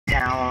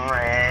Town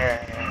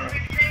Red.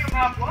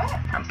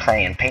 I'm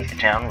playing Paint the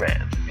Town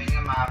Red.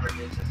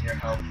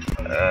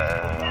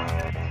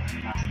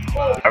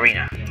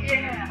 Arena.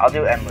 I'll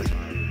do endless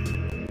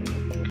mode.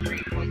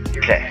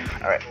 Okay,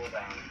 alright.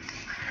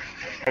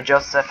 Hey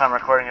Joseph, I'm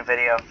recording a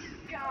video.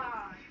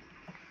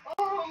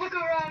 Oh, look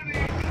around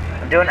me.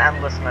 I'm doing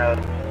endless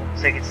mode,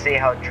 so you can see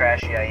how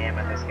trashy I am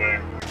at this game.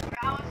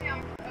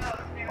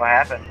 What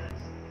happened?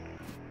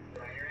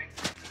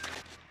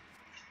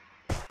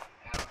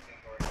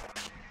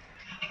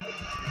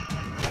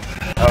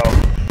 Oh.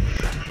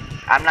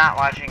 I'm not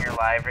watching your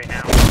live right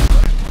now.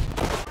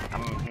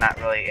 I'm not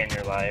really in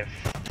your live.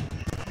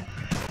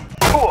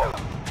 Cool!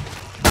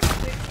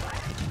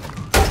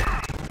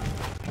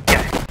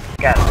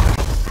 Got it.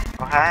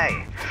 Oh,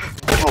 hi.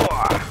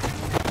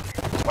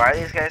 Why are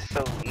these guys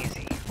so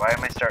easy? Why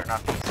am I starting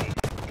off easy?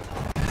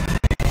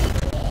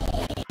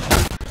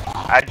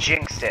 I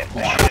jinxed it.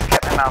 I should have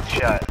kept my mouth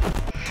shut.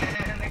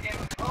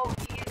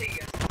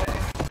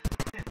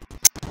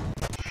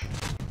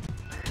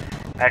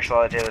 Actually,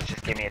 all I did was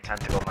just give me a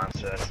tentacle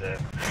monster, that's it.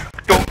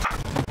 Donk!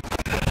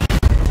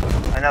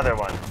 Another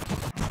one.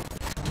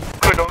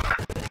 Donk!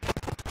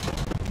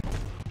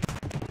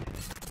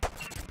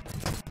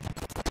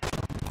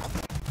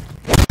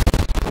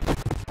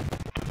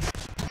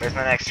 Where's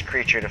my next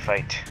creature to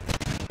fight?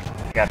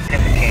 I got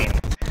Pimpicane.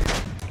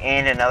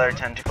 And another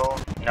tentacle.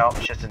 No,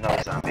 it's just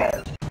another zombie.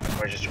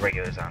 Or just a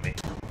regular zombie.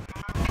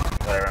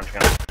 Whatever, I'm just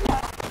gonna...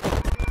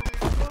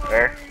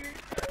 Where?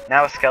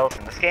 Now a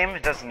skeleton. This game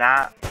does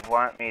not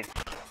want me...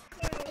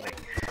 Like,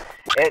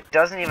 it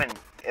doesn't even...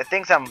 It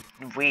thinks I'm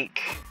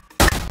weak.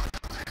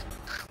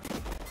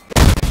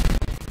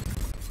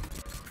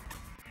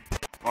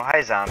 Well,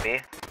 hi,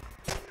 zombie.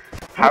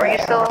 How are you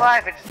still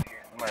alive? It just...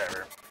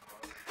 Whatever.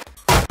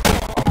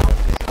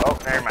 Oh,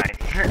 never mind.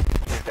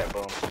 Use that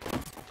boom.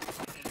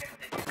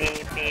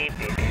 Beep beep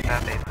beep beep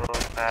ba beep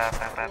boom ba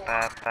ba ba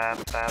ba ba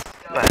ba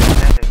ba.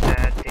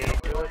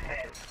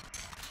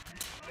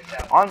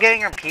 All I'm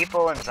getting are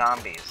people and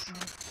zombies.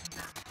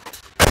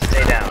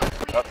 Stay down.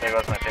 Oh, there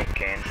goes my pink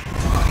cane.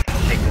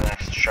 I'll take the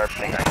next sharp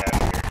thing I have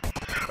here.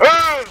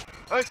 Ah!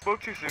 I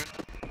spoke too soon.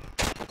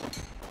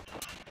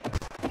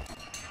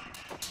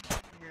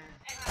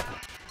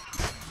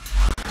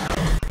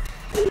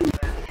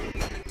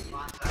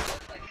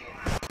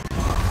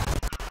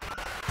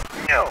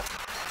 No.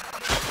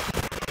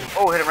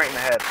 Oh, hit him right in the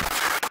head.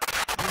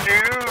 No.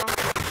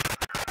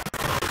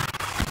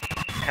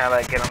 How do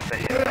I get him to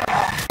hit?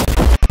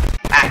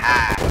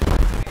 Aha!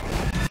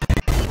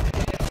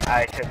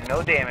 I took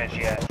no damage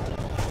yet.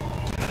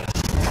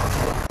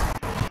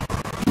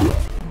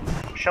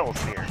 Shovel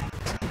spear.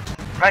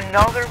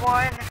 Another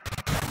one?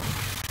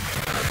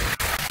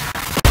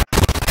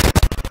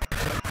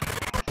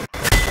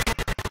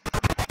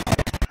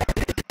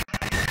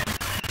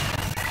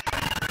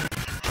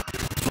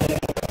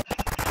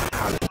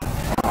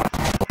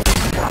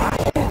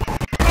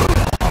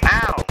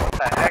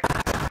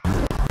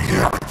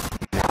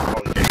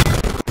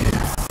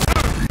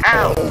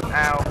 Ow! Ow!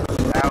 Ow!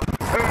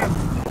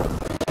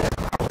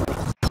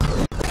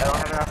 I don't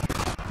have enough.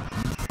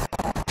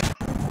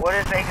 What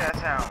is making that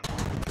sound?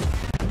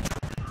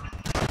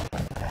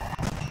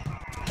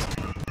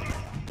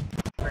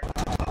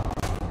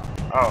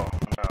 Oh,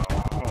 no.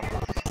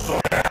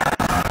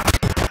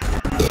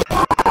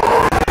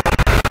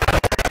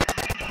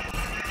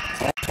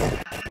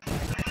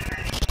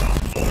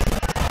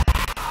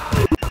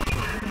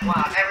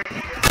 Wow, everything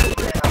is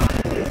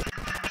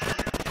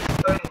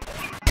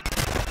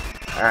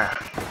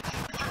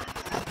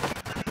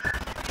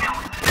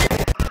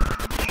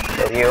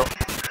Kill you.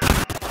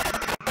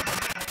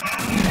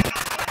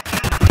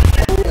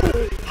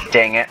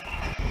 Dang it.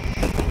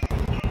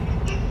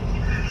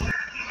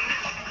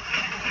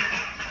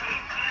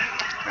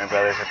 My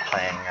brothers are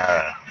playing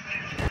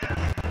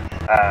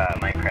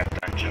Minecraft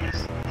Dungeons.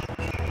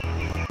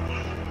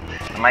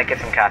 I might get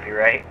some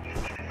copyright.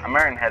 I'm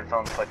wearing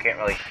headphones so I can't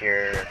really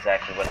hear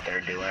exactly what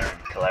they're doing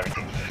until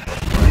everything's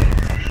supposed to play.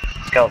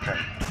 Skeleton.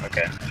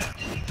 Okay.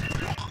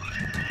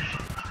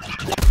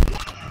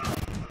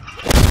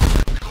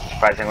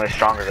 Surprisingly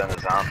stronger than the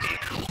zombie.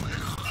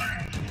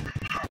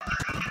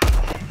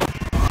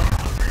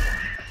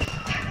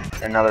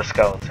 Another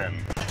skeleton.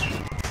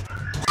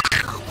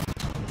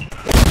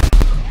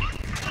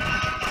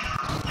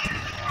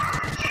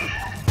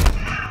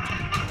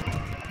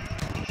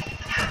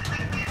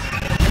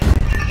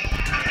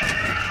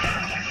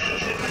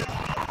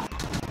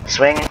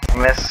 Swing,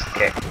 miss,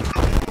 kick.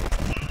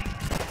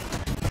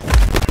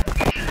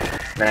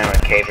 Then I'm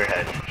gonna cave your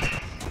head.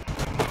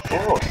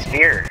 Ooh,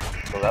 spear.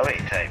 Below A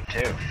type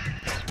too.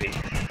 Sweet.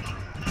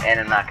 And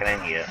I'm not gonna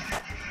need it.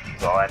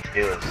 So all I have to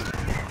do is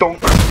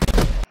donk.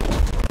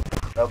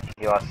 Nope,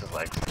 he lost his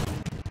legs.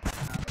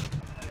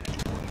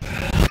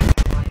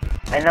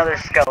 Another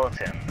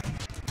skeleton.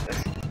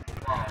 It's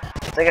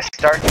like it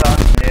starts off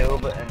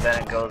noob and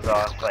then it goes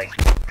off like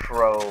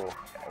pro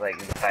like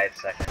in 5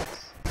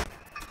 seconds.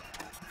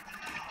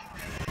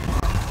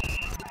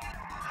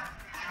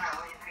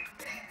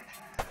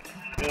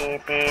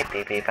 Beep beep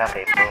beep beep beep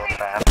beep boop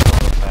bap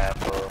boop bap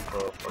boop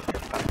boop boop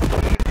bap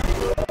beep.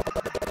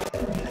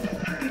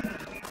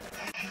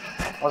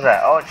 What's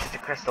that? Oh, it's just a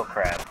crystal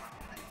crab.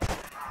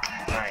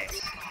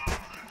 Nice.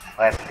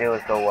 All I have to do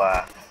is go,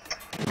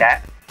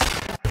 that?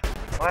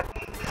 What?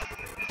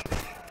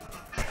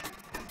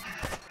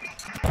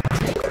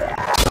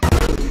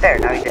 There,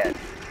 now he's dead.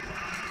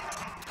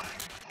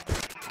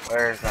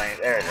 Where's my...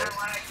 There it is.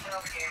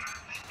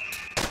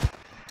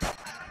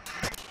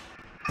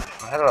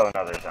 Oh, hello,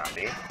 another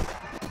zombie.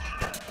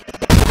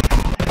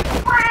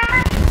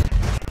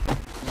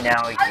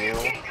 Now you...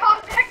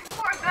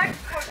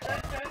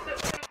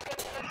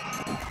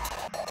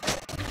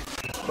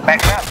 Go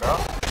back up, bro.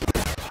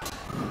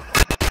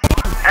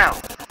 Ow.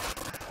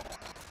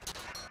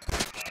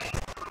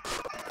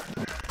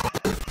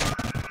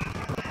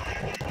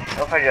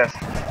 What if I just...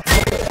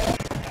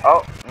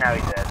 Oh, now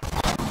he's dead.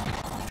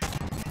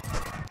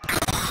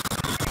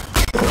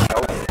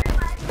 Nope.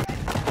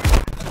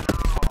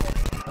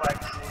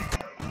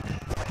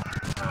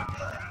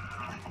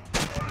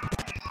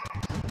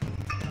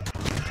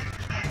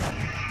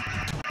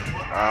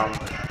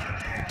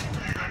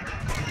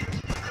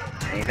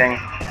 Anything?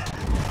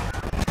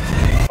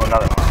 Oh,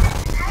 another one.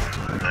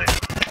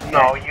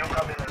 No, you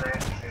come in there.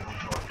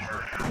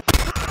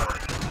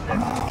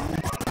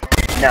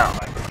 No.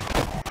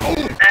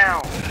 Ow!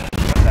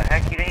 What the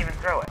heck? You didn't even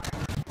throw it.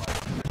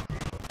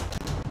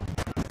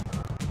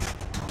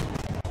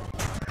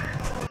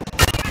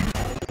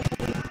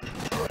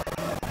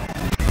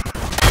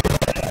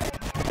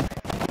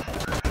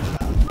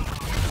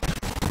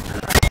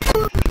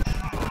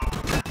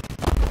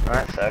 Oh,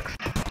 that sucks.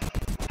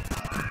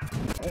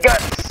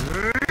 Guts!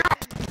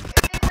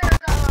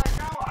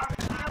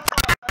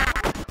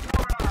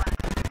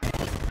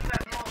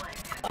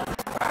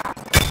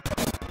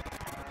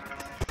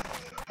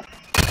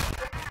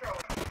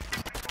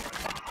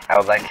 I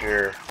would like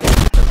your,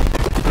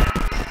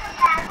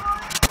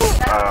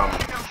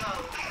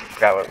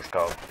 forgot what it was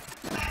called.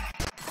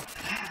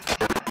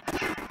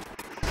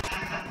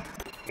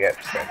 Yep,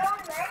 sorry.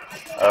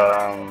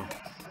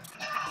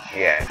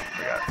 Yeah, I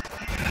forgot.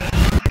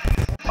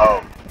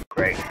 Oh,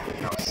 great.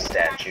 No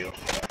statue.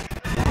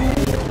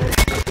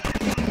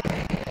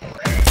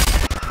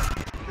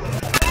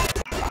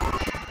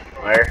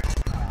 Where?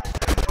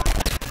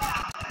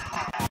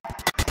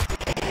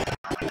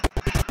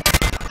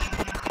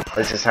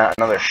 This is not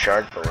another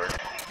shard lord.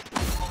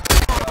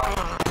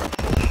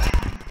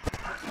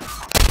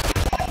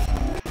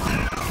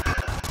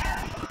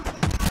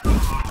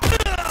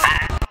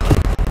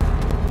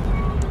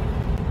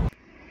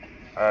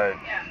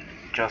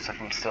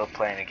 Joseph, I'm still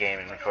playing a game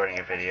and recording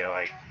a video.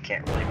 I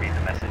can't really read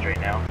the message right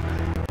now.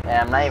 And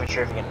I'm not even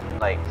sure if you can,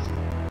 like...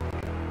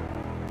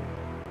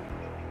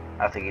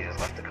 I think he just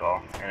left the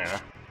call. I don't know.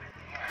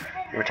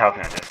 We were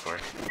talking on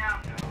Discord.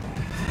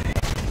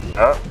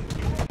 Oh.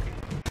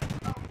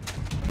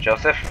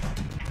 Joseph?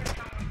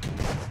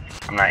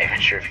 I'm not even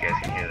sure if you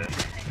guys can hear this.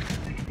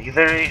 You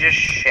literally just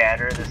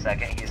shatter the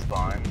second he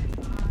spawned.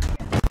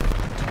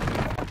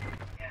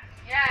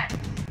 Yes.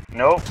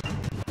 Nope.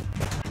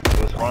 It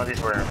was one of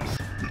these worms.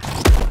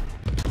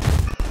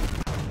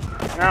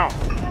 No!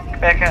 Get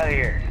back out of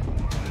here.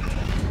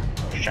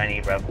 Shiny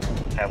pebble.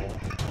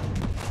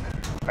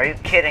 Are you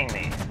kidding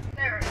me?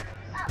 There.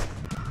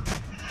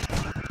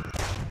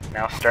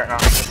 Now starting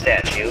off with a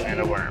statue and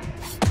a worm.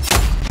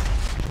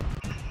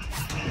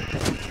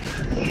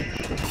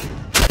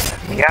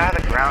 Get out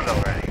of the ground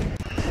already.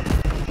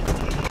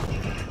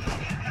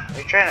 Are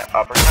you trying to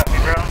uppercut me,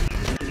 bro?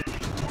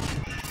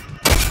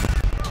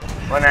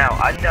 Well now,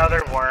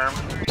 another worm.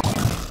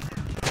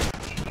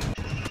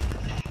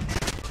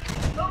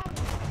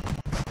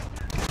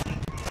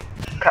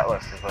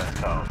 Cutlass is what it's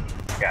called.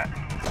 Forgot.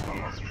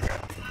 Almost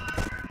forgot.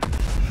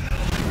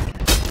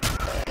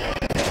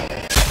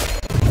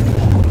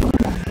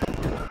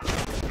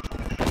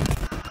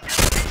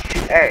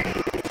 Hey!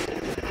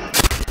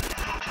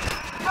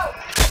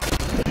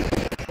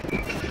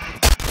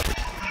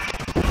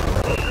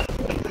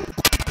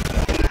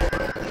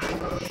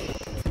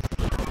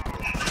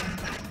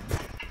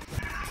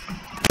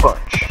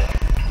 Punch.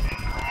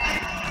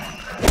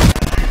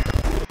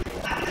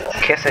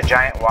 Kiss a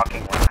giant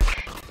walking rock.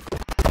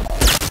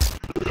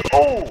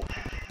 Oh!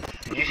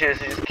 Did you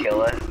seriously just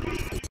kill it?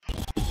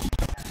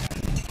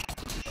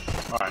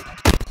 Come on.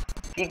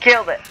 You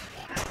killed it!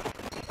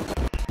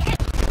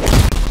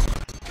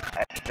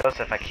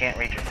 Joseph, I can't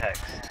read your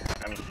text.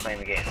 I'm playing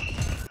the game.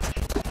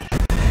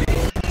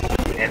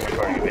 And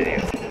recording a video.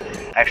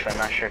 Actually, I'm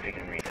not sure if you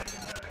can read it.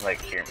 Like,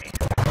 hear me.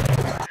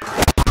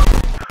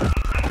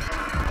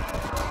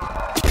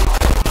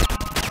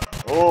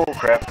 Oh,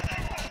 crap.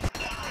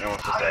 I know what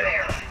to say.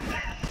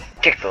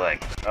 Kick the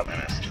leg. Oh, I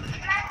missed.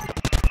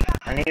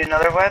 I need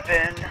another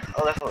weapon.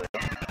 Oh, that's what it'll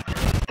do.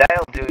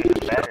 That'll do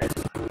even better.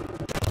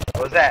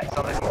 What was that?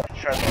 Something like a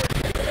shard lord.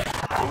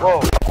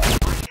 Whoa.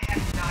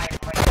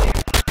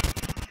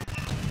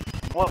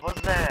 What was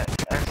that?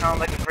 That sounded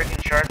like a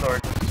freaking shard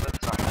lord with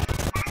something.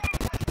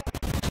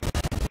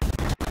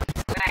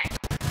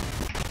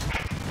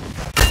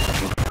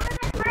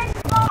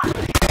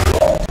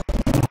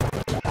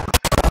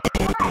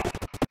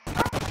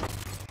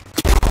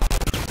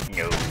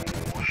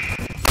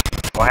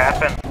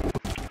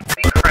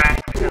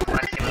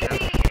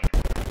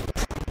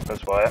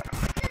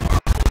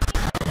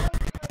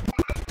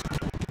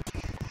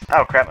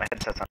 Oh crap, my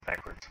headset's on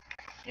backwards.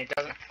 It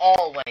doesn't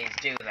always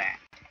do that.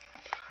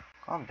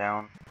 Calm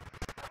down.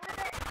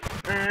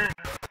 Can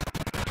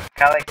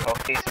I like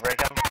poke these to break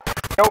them?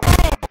 Nope.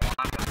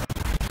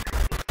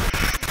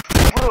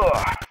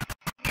 Ugh.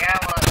 Yeah,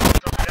 well, it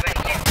also could have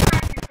been you.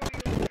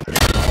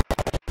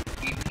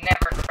 You've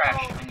never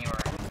crashed when you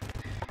were...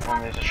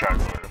 And there's a shark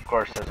lord. Of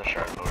course there's a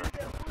shark lord.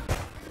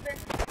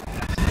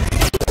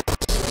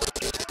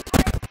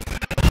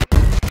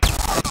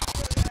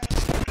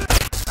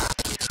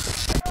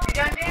 You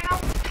done, Daniel?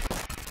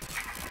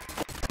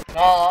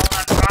 Well, all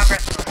that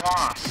progress was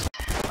lost.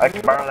 I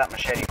can borrow that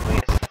machete,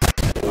 please.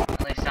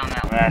 At least on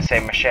that When I say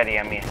machete,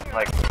 I mean,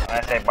 like, when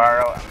I say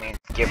borrow, I mean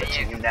give it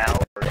to you now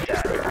or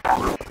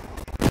die.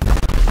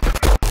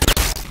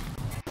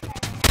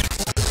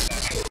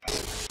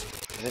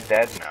 Is it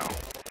dead? No.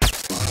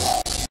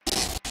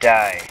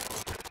 Die.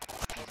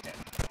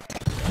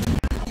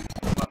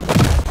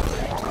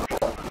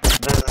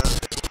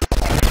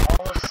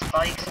 All the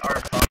spikes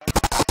are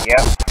bones.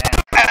 Yep.